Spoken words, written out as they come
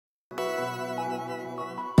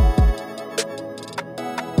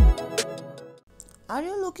Are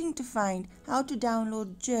you looking to find how to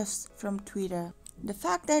download GIFs from Twitter? The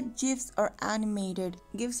fact that GIFs are animated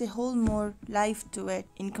gives a whole more life to it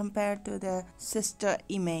in compared to their sister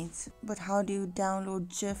image. But how do you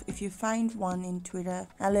download GIF if you find one in Twitter?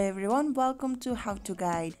 Hello everyone, welcome to How to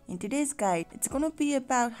Guide. In today's guide, it's gonna be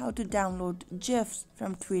about how to download GIFs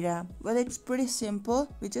from Twitter. Well, it's pretty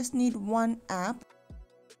simple. We just need one app.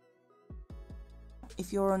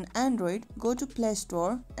 If you're on Android, go to Play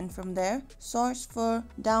Store and from there search for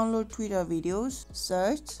download Twitter videos.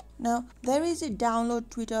 Search. Now there is a download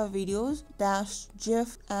Twitter videos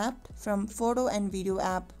 -GIF app from photo and video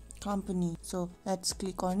app company. So let's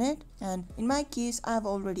click on it, and in my case I've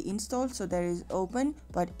already installed, so there is open,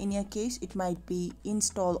 but in your case it might be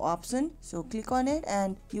install option. So click on it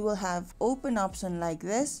and you will have open option like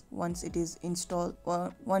this once it is installed,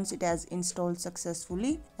 or once it has installed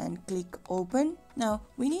successfully, and click open. Now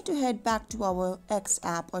we need to head back to our X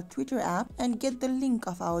app or Twitter app and get the link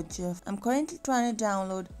of our GIF. I'm currently trying to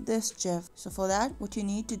download this GIF. So for that, what you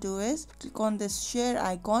need to do is click on this share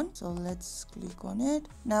icon. So let's click on it.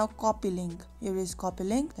 Now copy link. Here is copy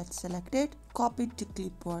link. Let's select it. Copy it to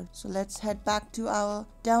clipboard. So let's head back to our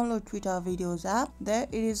download Twitter videos app. There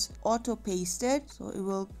it is auto pasted, so it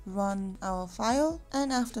will run our file,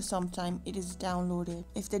 and after some time it is downloaded.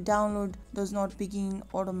 If the download does not begin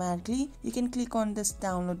automatically, you can click on this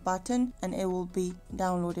download button and it will be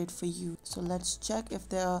downloaded for you. So let's check if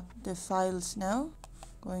there are the files now.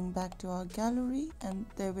 Going back to our gallery, and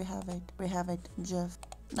there we have it. We have it, GIF.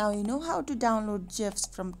 Now you know how to download GIFs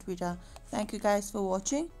from Twitter. Thank you guys for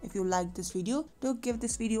watching. If you liked this video, do give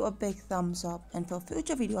this video a big thumbs up. And for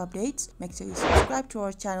future video updates, make sure you subscribe to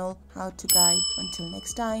our channel, How to Guide. Until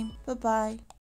next time, bye bye.